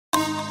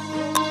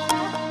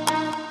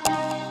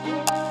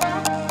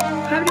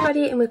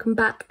everybody and welcome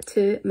back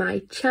to my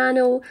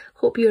channel.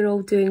 Hope you're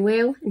all doing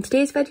well. In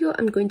today's video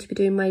I'm going to be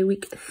doing my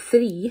week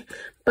 3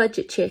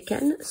 budget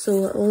check-in, so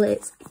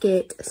let's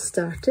get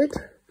started.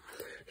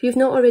 If you've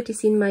not already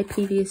seen my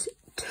previous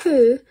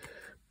 2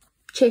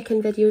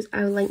 check-in videos,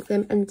 I'll link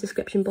them in the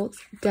description box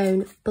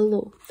down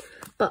below.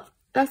 But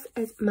this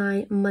is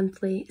my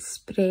monthly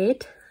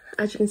spread.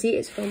 As you can see,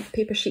 it's from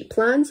Paper Sheet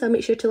Plan, so I'll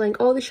make sure to link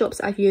all the shops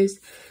that I've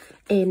used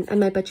in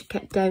my budget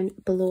kit down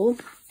below.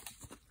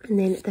 And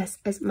then this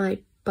is my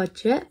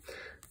budget.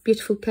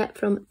 Beautiful kit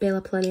from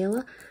Bella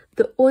Planella.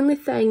 The only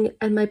thing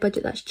in my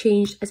budget that's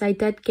changed is I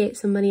did get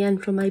some money in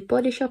from my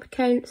Body Shop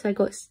account, so I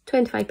got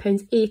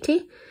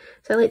 £25.80.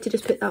 So I like to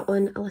just put that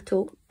on a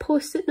little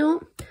post-it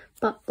note.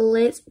 But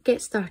let's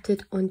get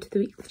started onto the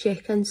weekly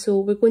check-in. So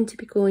we're going to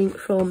be going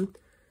from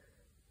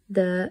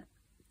the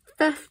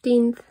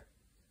 15th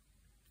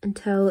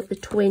until the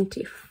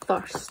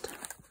 21st.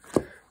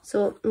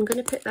 So I'm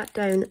going to put that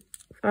down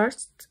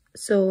first.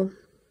 So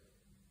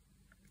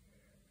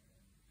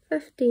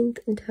 15th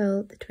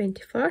until the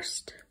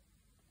 21st,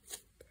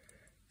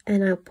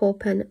 and I'll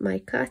pop in my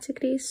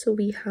categories. So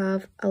we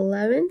have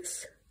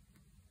allowance,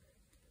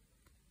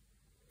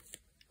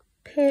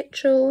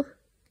 petrol,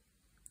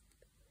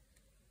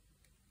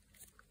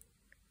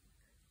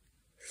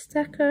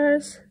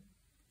 stickers,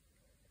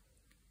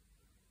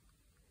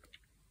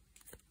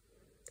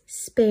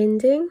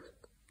 spending,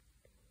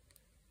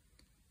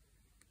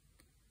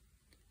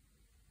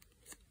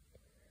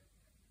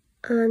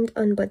 and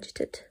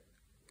unbudgeted.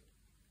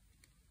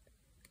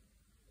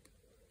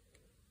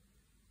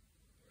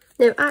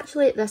 Now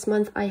actually this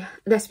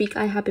week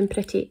I have been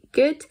pretty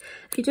good.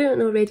 If you don't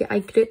know already, I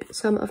grouped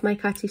some of my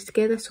categories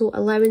together. So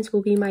allowance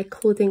will be my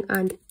clothing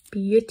and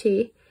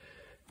beauty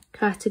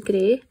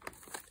category,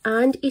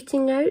 and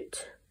eating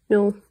out.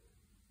 So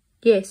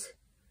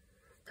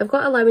I've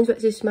got allowance,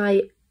 which is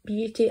my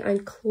beauty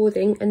and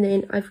clothing, and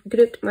then I've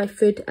grouped my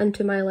food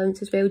into my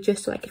allowance as well,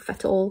 just so I could fit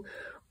it all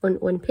on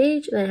one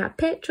page. And then I have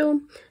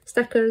petrol,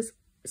 stickers,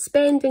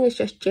 spending is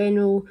just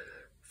general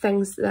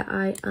things that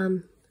I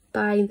am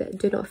buying that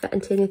do not fit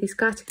into any of these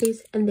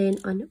categories, and then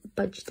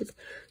unbudgeted.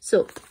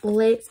 So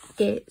let's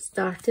get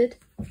started.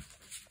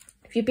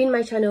 If you've been on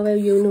my channel, well,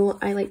 you'll know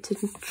I like to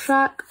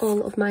track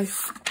all of my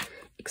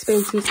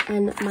expenses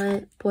in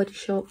my Body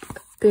Shop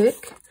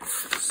book.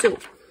 So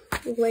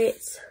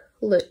let's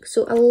look.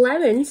 So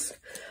allowance,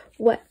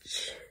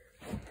 which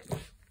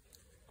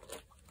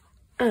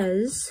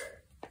is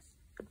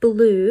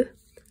blue,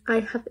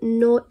 I have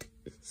not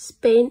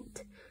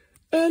spent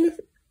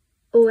anything.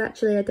 Oh,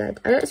 actually I did.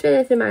 I didn't spend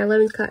anything in my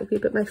allowance category,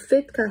 but my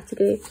food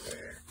category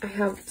I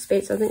have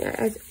spent something. It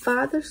is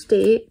Father's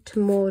Day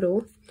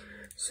tomorrow,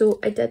 so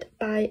I did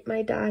buy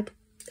my dad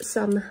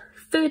some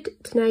food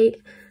tonight.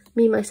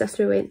 Me and my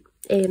sister went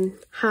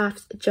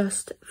halves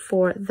just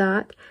for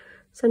that.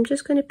 So I'm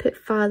just going to put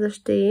Father's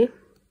Day.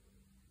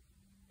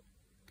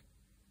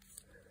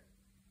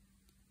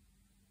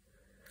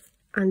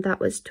 And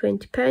that was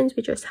 £20,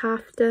 we just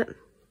halved it.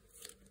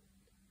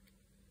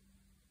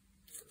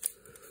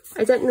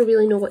 I didn't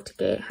really know what to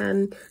get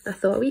him. I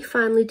thought a wee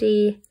family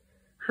day,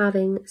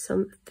 having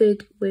some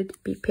food would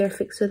be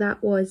perfect. So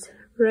that was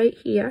right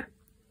here.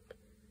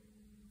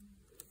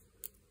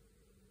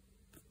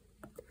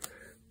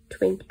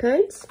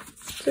 £20.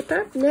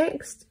 Super.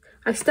 Next,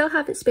 I still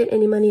haven't spent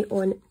any money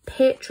on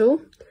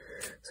petrol.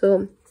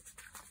 So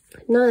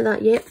none of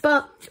that yet.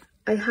 But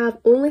I have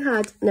only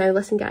had, now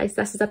listen guys,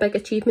 this is a big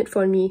achievement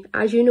for me.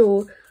 As you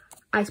know,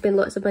 I spend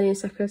lots of money on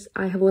stickers.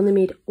 I have only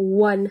made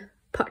one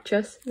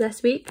purchase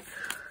this week.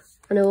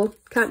 I know,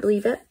 can't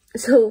believe it.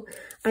 So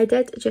I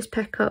did just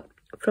pick up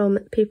from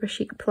Paper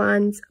Sheet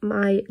Plans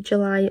my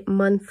July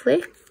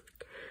monthly.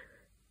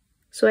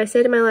 So I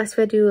said in my last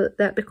video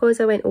that because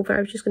I went over, I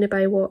was just going to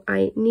buy what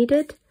I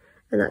needed,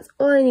 and that's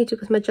all I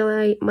needed was my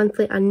July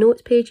monthly and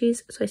notes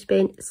pages. So I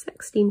spent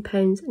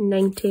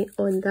 £16.90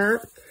 on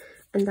that,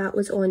 and that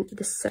was on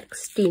the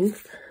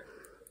 16th.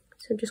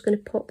 So I'm just going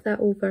to pop that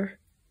over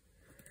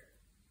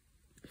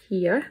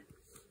here.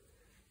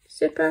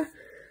 Super.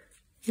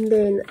 And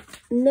then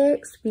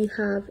next we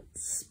have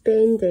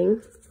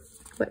spending,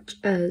 which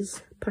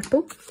is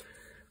purple.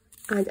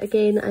 And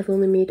again, I've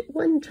only made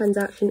one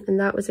transaction, and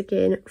that was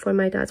again for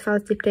my dad's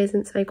Father's Day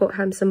presents. I got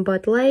him some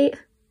Bud Light,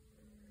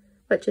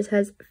 which is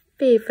his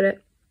favourite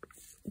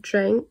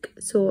drink.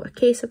 So a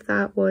case of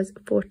that was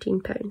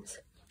 £14.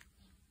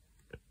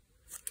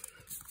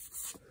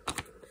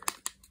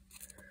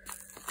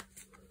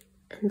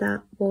 And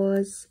that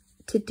was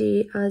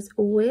today as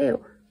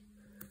well.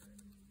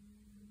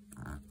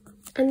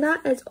 And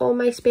that is all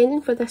my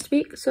spending for this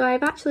week. So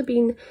I've actually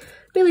been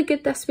really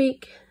good this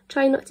week,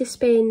 trying not to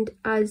spend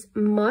as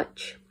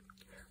much.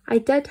 I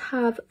did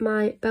have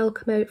my bill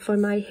come out for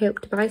my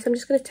Help to Buy, so I'm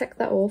just going to tick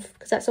that off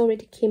because that's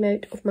already came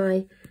out of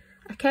my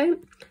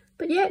account.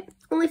 But yeah,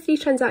 only 3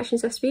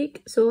 transactions this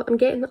week, so I'm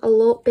getting a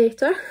lot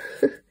better.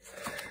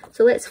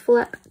 So let's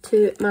flip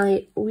to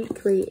my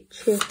weekly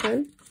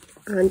check-in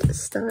and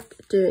start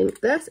doing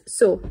this.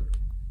 So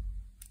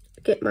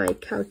get my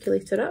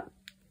calculator up.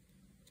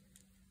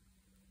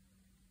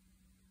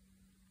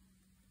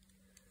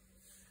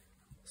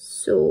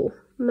 So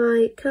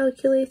my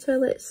calculator,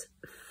 let's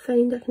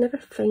find, I can never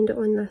find it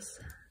on this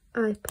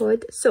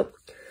iPod. So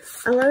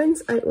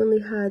allowance, I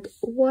only had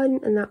one,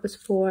 and that was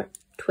for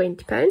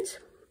 £20.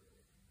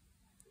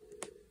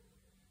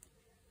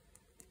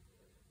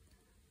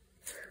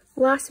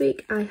 Last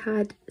week I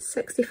had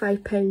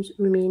 £65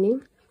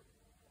 remaining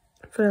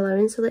for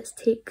allowance, so let's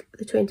take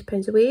the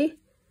 £20 away.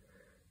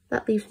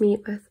 That leaves me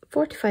with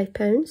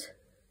 £45.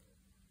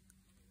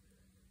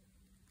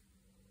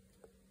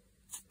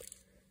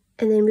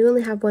 And then we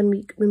only have 1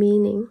 week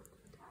remaining,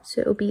 so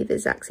it'll be the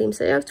exact same.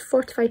 So I have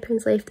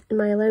 £45 left in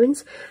my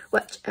allowance,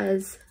 which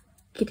is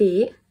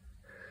great.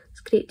 It's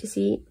great to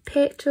see.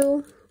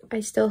 Petrol, I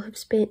still have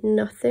spent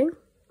nothing.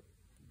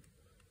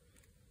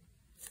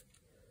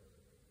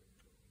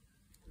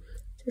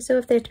 So I still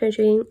have £30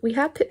 remaining. We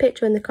have put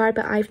petrol in the car,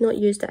 but I've not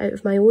used it out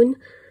of my own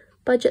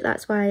budget.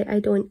 That's why I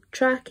don't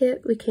track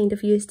it. We kind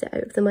of used it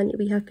out of the money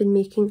we have been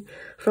making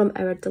from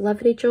our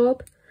delivery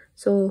job.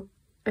 So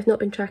I've not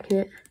been tracking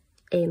it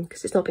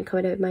because it's not been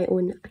coming out of my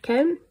own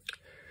account.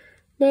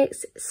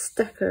 Next,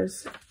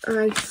 stickers.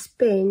 I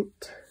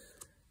spent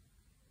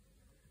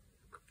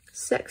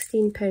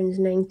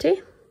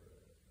 £16.90.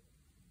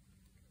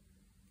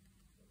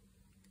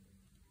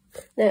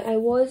 Now I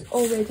was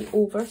already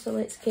over, so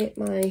let's get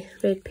my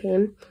red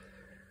pen.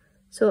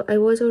 So I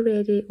was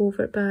already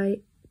over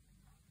by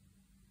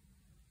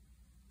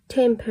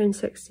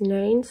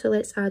 £10.69, so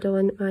let's add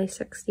on my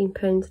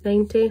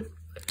 £16.90,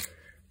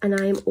 and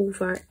I'm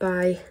over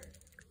by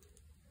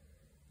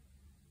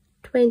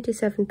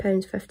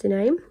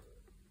 £27.59,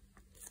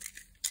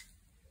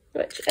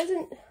 which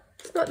isn't,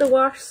 it's not the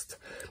worst,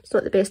 it's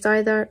not the best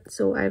either,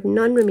 so I have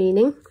none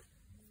remaining.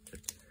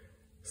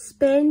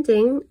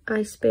 Spending,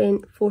 I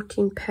spent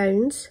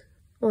 £14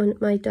 on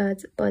my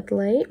dad's Bud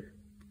Light.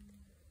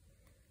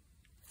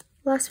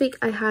 Last week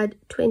I had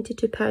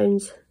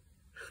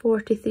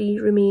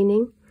 £22.43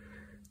 remaining,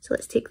 so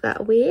let's take that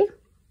away,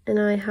 and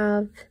I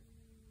have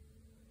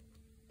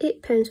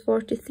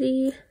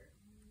 £8.43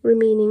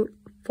 remaining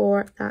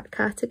for that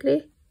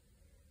category.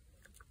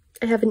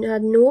 I haven't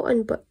had no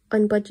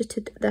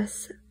unbudgeted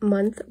this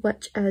month,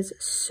 which is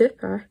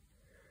super,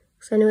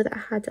 because I know that I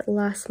had it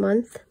last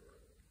month.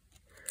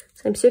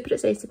 So I'm super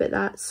excited about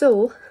that.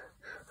 So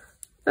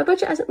my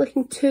budget isn't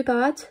looking too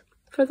bad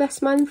for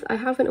this month. I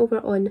haven't over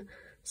on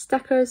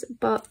stickers,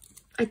 but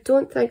I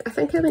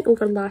think I went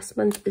over last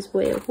month as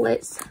well.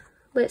 Let's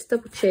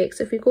double check.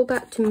 So if we go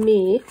back to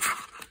May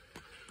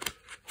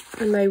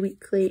and my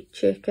weekly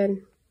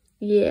check-in,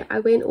 yeah, I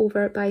went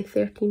over by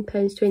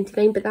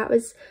 £13.29, but that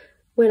was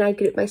when I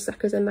grouped my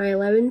stickers and my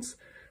allowance.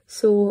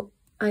 So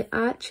I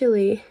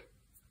actually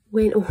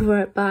went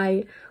over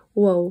by,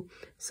 whoa,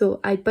 so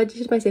I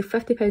budgeted myself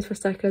 £50 for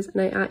stickers and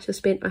I actually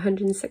spent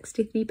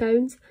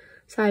 £163.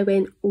 So I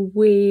went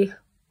way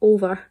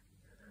over,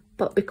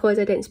 but because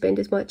I didn't spend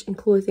as much in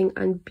clothing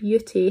and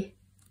beauty,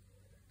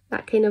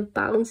 that kind of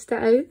balanced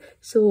it out.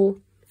 So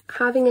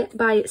having it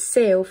by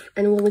itself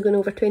and only going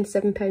over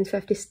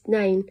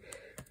 £27.59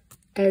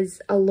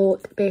 is a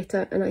lot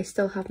better, and I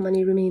still have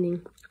money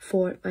remaining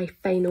for my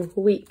final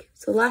week.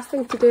 So last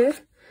thing to do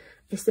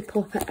is to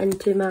pop it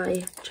into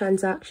my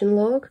transaction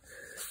log.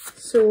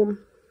 So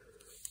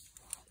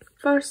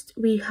first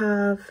we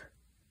have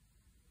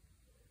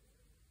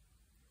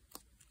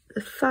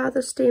the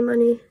Father's Day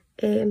money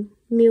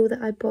meal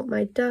that I bought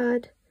my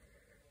dad.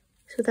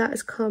 So that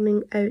is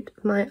coming out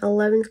of my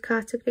allowance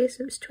category,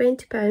 so it's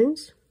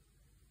 £20.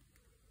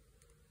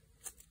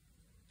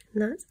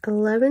 And that's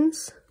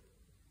allowance.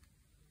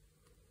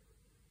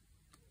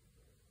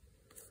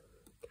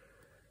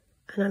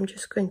 And I'm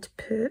just going to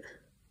put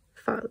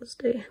Father's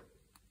Day.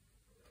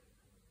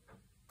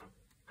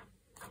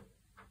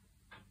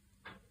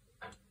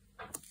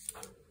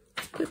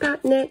 Put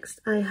that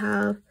next, I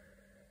have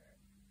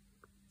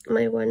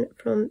my one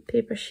from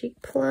Paper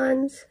Chic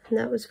Plans, and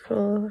that was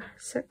for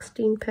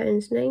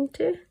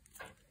 £16.90.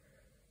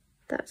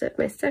 That's it,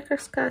 my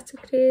stickers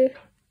category.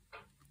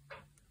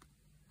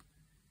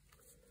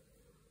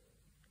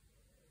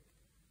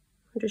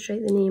 I'll just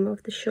write the name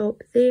of the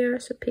shop there,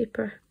 so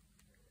Paper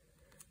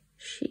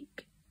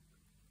Chic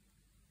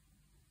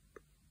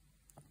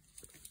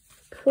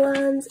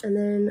Plans, and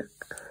then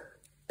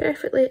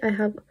perfectly I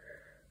have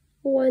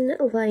one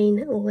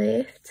line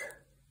left,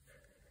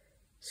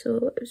 so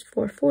it was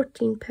for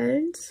 £14.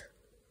 It's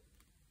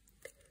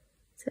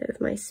out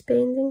of my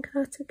spending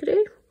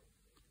category,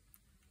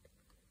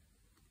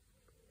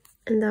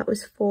 and that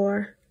was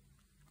for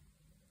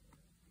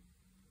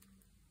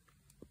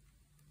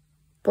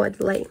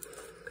Bud Light.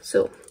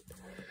 So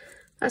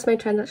that's my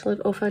transaction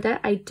log off of it.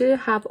 I do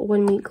have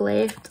 1 week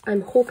left.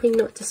 I'm hoping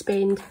not to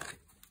spend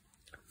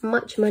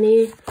much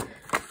money.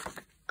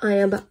 I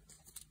am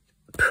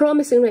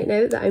promising right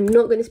now that I'm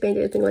not going to spend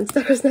anything on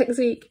stickers next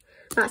week.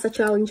 That's a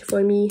challenge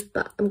for me,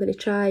 but I'm going to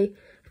try.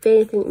 If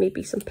anything,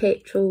 maybe some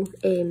petrol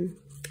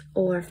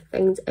or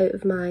things out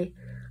of my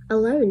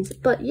allowance.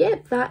 But yeah,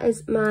 that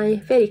is my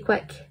very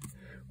quick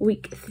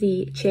week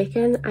 3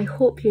 check-in. I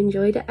hope you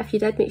enjoyed it. If you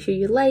did, make sure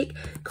you like,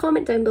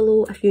 comment down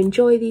below if you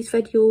enjoy these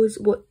videos,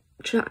 what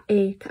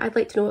I'd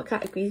like to know what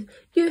categories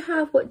you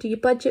have, what do you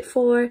budget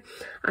for,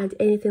 and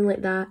anything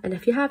like that. And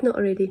if you have not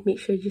already, make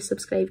sure you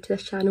subscribe to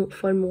this channel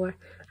for more.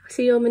 I'll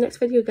see you on my next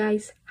video,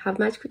 guys. Have a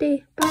magical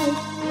day.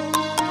 Bye.